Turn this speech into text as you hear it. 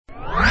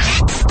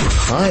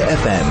High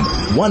FM,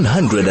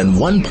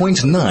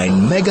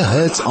 101.9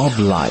 megahertz of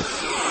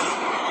life.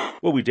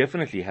 Well, we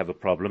definitely have a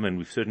problem, and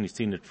we've certainly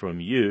seen it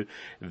from you,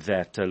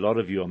 that a lot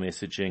of you are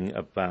messaging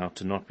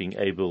about not being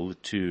able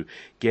to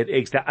get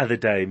eggs. The other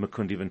day,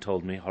 Mukund even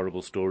told me,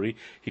 horrible story,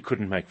 he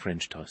couldn't make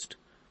French toast.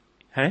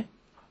 Hey?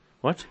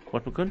 What?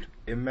 What, Mukund?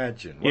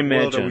 Imagine. What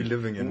world are we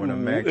living in when a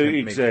man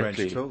can't make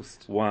French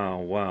toast?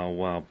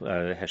 Wow.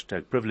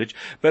 Hashtag privilege.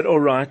 But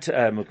all right,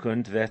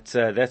 Mukund,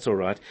 that's all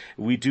right.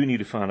 We do need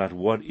to find out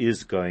what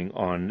is going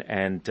on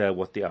and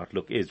what the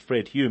outlook is.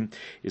 Fred Hume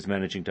is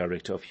Managing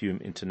Director of Hume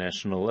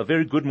International. A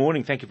very good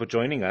morning. Thank you for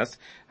joining us.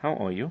 How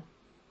are you?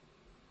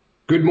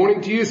 Good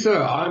morning to you,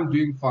 sir. I'm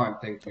doing fine,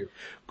 thank you.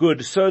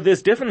 Good. So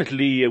there's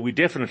definitely, we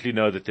definitely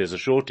know that there's a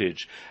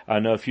shortage. I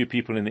know a few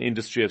people in the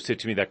industry have said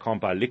to me they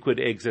can't buy liquid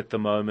eggs at the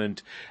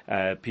moment.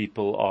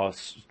 People are,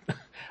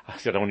 I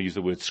don't want to use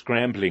the word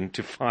scrambling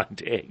to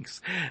find eggs.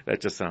 That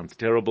just sounds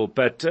terrible.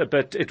 But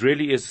it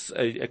really is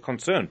a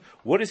concern.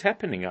 What is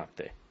happening out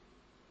there?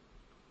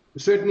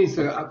 Certainly,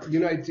 sir.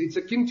 It's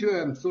akin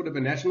to a sort of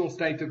a national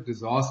state of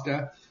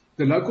disaster.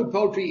 The local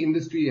poultry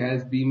industry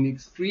has been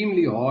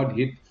extremely hard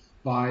hit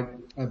by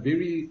a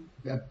very,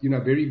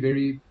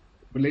 very,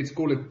 let's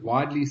call it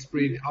widely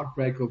spread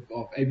outbreak of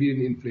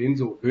avian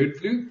influenza or bird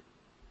flu.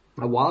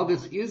 While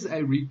this is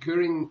a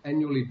recurring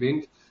annual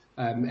event,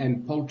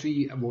 and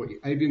poultry or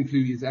avian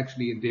flu is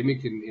actually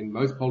endemic in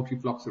most poultry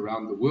flocks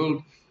around the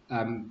world,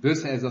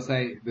 this, as I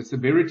say, the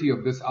severity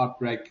of this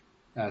outbreak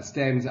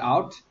stands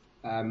out.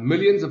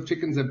 Millions of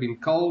chickens have been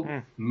culled,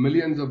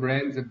 millions of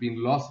rands have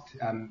been lost,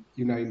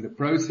 in the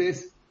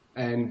process.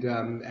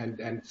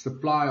 And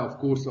supply, of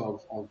course,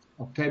 of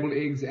table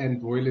eggs and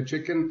broiler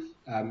chicken,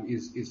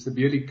 is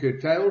severely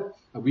curtailed.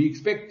 We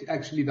expect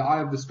actually the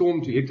eye of the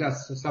storm to hit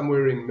us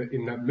somewhere in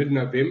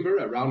mid-November,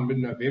 around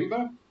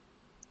mid-November.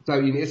 So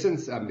in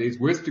essence, there's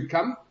worse to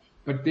come,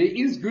 but there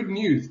is good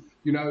news.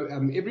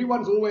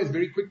 Everyone's always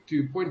very quick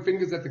to point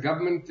fingers at the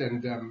government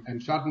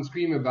and shout and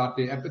scream about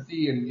their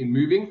apathy in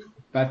moving.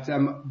 But,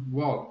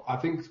 I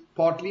think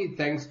partly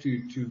thanks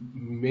to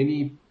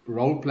many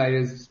role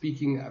players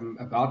speaking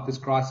about this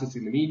crisis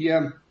in the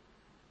media,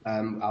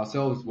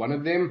 ourselves one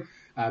of them.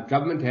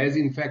 Government has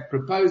in fact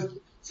proposed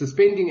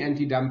suspending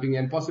anti-dumping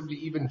and possibly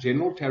even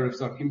general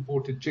tariffs on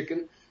imported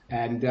chicken,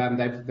 and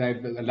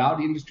they've allowed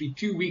industry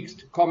 2 weeks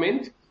to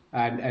comment,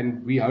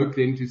 and we hope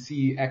then to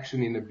see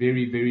action in a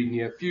very, very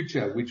near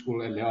future, which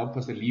will help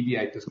us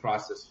alleviate this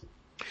crisis.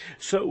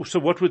 So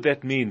what would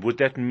that mean? Would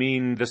that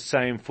mean the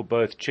same for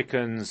both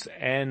chickens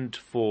and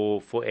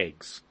for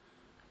eggs?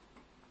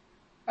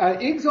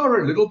 Eggs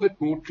are a little bit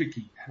more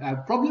tricky.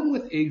 Problem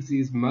with eggs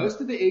is most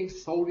of the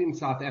eggs sold in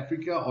South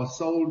Africa are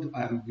sold,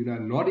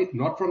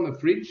 not from the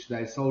fridge.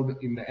 They're sold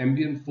in the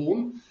ambient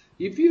form.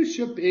 If you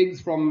ship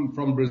eggs from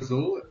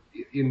Brazil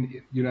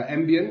in,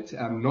 ambient,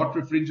 not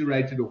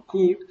refrigerated or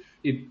cooled,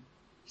 it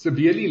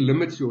severely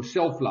limits your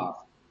shelf life.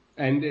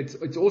 And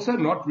it's also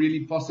not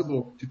really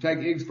possible to take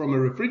eggs from a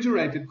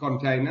refrigerated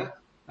container,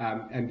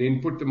 and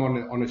then put them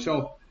on a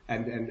shelf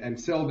and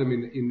sell them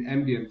in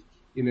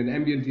an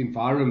ambient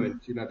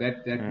environment.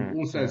 That will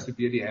also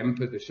severely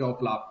hamper the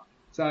shelf life.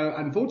 So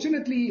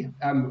unfortunately,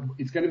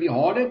 it's going to be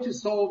harder to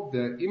solve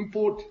the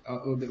import,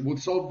 we'll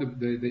solve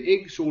the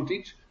egg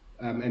shortage,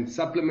 and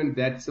supplement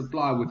that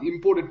supply with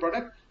imported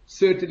product.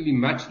 Certainly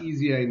much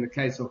easier in the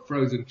case of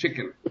frozen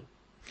chicken.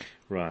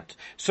 Right.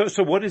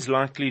 So what is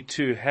likely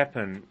to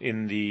happen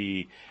in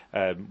the,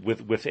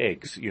 with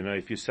eggs?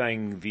 If you're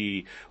saying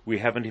we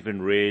haven't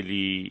even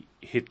really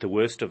hit the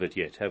worst of it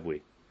yet, have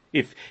we?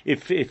 If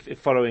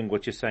following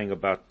what you're saying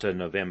about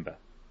November.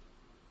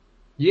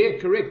 Yeah,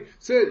 correct.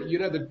 So,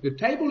 the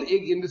table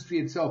egg industry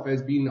itself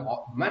has been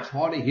much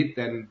harder hit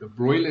than the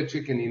broiler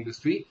chicken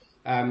industry.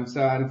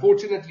 So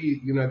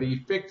unfortunately, the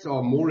effects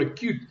are more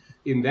acute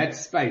in that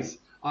space.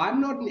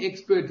 I'm not an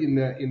expert in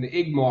the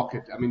egg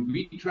market. I mean,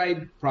 we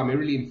trade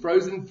primarily in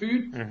frozen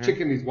food. Mm-hmm.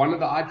 Chicken is one of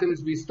the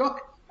items we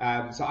stock.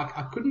 So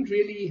I couldn't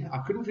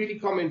really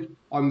comment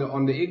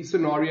on the egg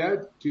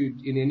scenario to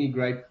any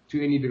great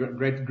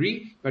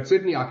degree, but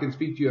certainly I can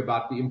speak to you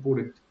about the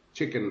imported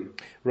chicken.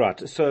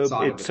 Right.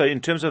 So in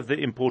terms of the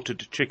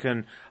imported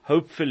chicken,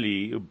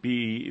 hopefully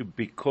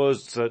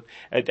because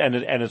and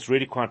it's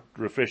really quite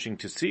refreshing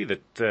to see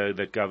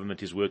that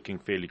government is working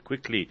fairly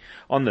quickly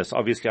on this.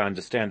 Obviously, I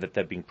understand that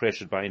they're being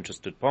pressured by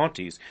interested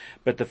parties,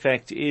 but the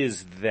fact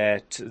is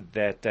that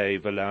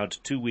they've allowed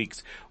 2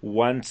 weeks.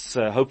 Once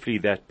hopefully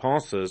that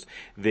passes,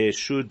 we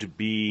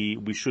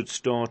should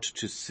start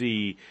to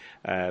see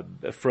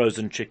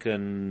frozen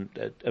chicken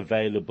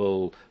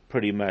available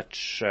pretty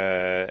much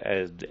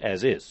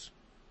as is.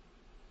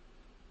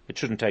 It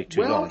shouldn't take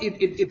too long.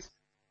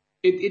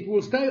 It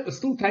will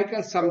still take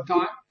us some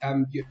time.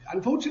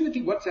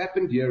 Unfortunately, what's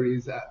happened here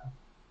is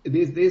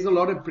there's a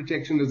lot of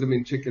protectionism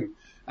in chicken.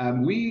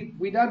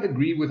 We don't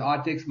agree with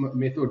ITAC's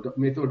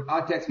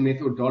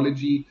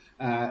methodology,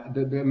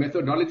 the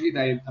methodology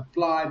they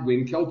applied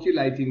when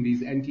calculating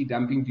these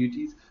anti-dumping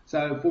duties.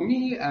 So for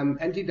me,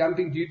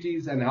 anti-dumping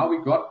duties and how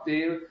we got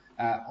there,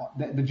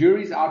 the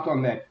jury's out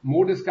on that.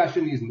 More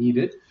discussion is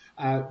needed.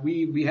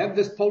 We have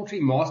this poultry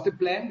master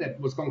plan that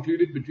was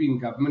concluded between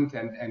government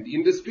and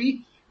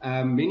industry.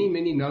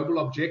 Many noble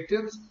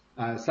objectives,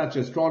 such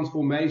as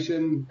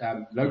transformation,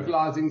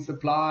 localizing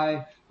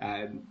supply,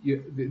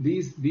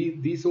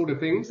 these sort of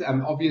things.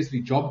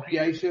 Obviously job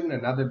creation,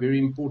 another very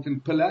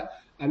important pillar.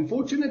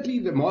 Unfortunately,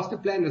 the master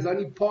plan has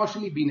only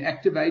partially been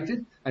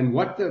activated, and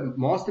what the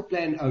master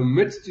plan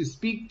omits to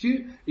speak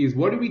to is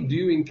what do we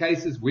do in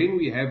cases when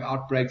we have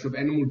outbreaks of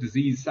animal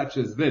disease such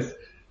as this.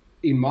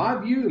 In my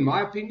view, in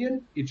my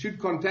opinion, it should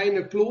contain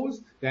a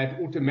clause that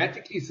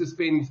automatically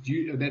suspends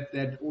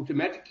that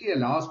automatically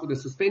allows for the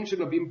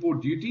suspension of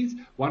import duties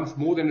once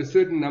more than a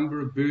certain number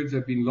of birds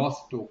have been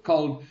lost or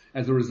culled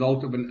as a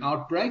result of an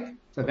outbreak.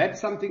 So that's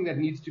something that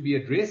needs to be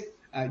addressed.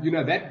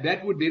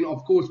 That would then,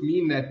 of course,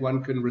 mean that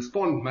one can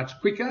respond much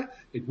quicker.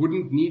 It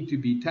wouldn't need to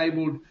be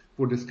tabled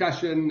for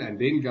discussion and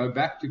then go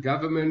back to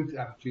government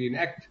to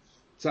enact.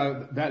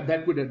 So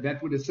that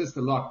would assist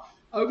a lot.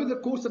 Over the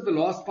course of the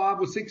last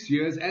 5 or 6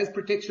 years, as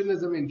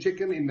protectionism in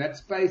chicken in that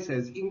space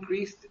has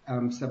increased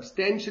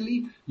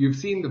substantially, you've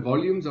seen the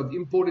volumes of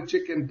imported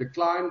chicken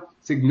decline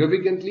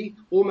significantly,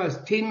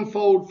 almost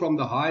tenfold from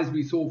the highs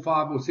we saw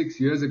 5 or 6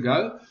 years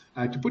ago.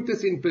 To put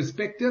this in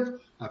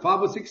perspective,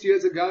 5 or 6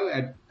 years ago,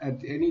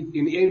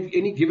 in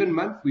any given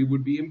month, we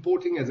would be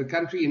importing as a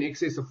country in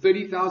excess of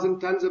 30,000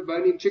 tons of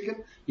bone-in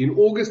chicken. In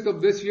August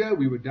of this year,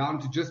 we were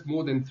down to just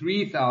more than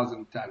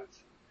 3,000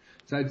 tons.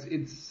 So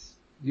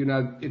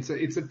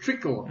it's a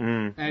trickle.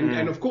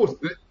 And of course,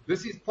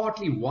 this is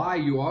partly why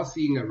you are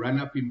seeing a run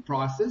up in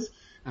prices.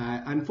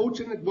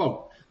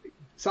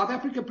 South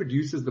Africa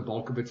produces the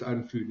bulk of its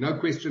own food. No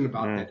question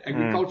about that.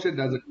 Agriculture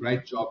does a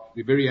great job.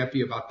 We're very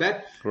happy about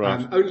that.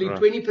 Only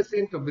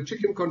 20% of the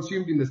chicken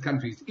consumed in this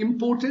country is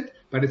imported,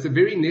 but it's a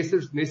very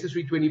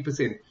necessary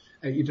 20%.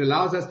 It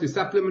allows us to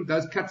supplement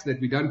those cuts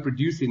that we don't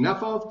produce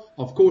enough of.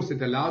 Of course,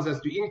 it allows us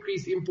to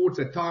increase imports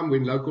at a time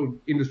when local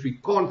industry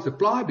can't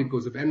supply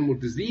because of animal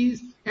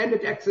disease, and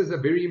it acts as a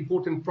very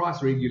important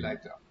price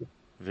regulator.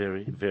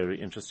 Very, very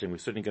interesting. We're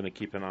certainly going to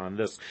keep an eye on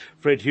this.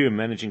 Fred Hume,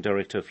 Managing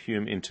Director of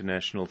Hume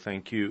International,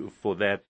 thank you for that.